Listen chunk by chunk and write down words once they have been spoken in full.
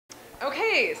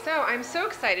Okay, so I'm so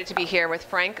excited to be here with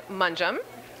Frank Mungeam.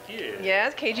 Yeah.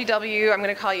 Yes, KGW. I'm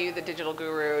going to call you the digital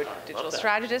guru, digital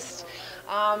strategist.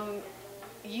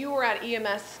 You were at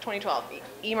EMS 2012,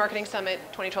 E-Marketing Summit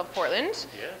 2012 Portland.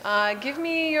 Yes. Give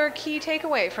me your key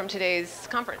takeaway from today's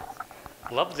conference.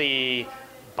 Love the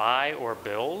buy or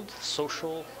build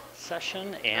social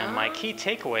session, and my key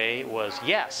takeaway was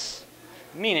yes.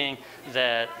 Meaning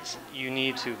that you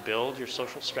need to build your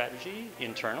social strategy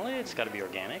internally. It's got to be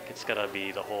organic. It's got to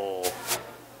be the whole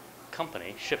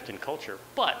company shift in culture.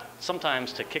 But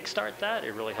sometimes to kickstart that,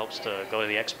 it really helps to go to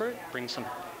the expert, bring some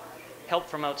help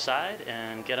from outside,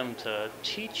 and get them to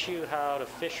teach you how to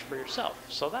fish for yourself.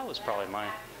 So that was probably my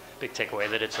big takeaway,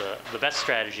 that the best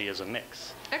strategy is a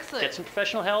mix. Excellent. Get some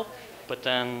professional help, but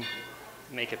then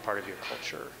make it part of your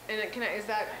culture. And is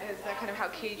that kind of how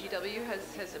KGW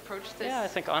has approached this? Yeah, I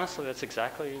think honestly that's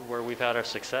exactly where we've had our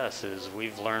success, is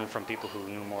we've learned from people who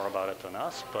knew more about it than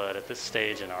us, but at this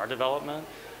stage in our development,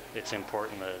 it's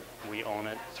important that we own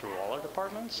it through all our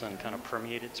departments and kind of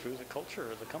permeate it through the culture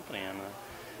of the company. And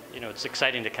it's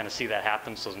exciting to kind of see that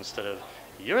happen. So instead of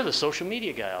you're the social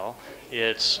media gal,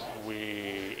 it's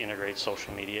we integrate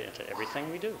social media into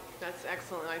everything we do. That's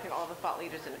excellent. I think all the thought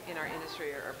leaders in our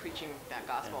industry are preaching that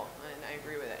gospel, and I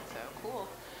agree with it. So cool.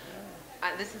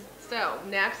 So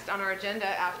next on our agenda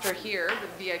after here,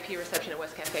 the VIP reception at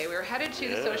West Cafe, we're headed to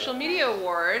the Social Media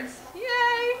Awards.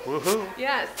 Yay! Woohoo!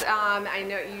 Yes, I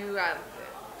know you.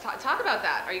 Talk about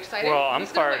that. Are you excited? Well, I'm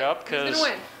fired up because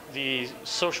win? The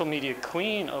social media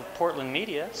queen of Portland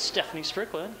media, Stephanie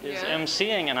Strickland, is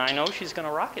emceeing, and I know she's going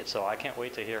to rock it, so I can't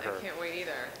wait to hear her. I can't wait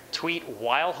either. Tweet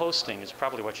while hosting is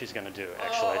probably what she's going to do,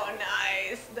 actually. Oh,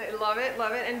 nice. Love it,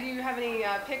 love it. And do you have any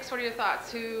picks? What are your thoughts?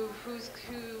 Who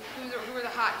are the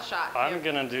hot shot? I'm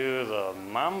going to do the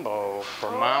Mambo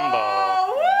for Mambo.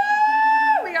 Mambo.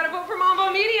 We got to vote for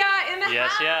Mambo Media in the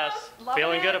house. Yes. Love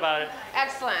Feeling good about it.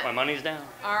 Excellent. My money's down.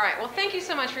 All right. Well, thank you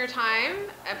so much for your time.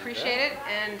 I appreciate it,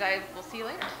 and I will see you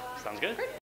later. Sounds good. Great.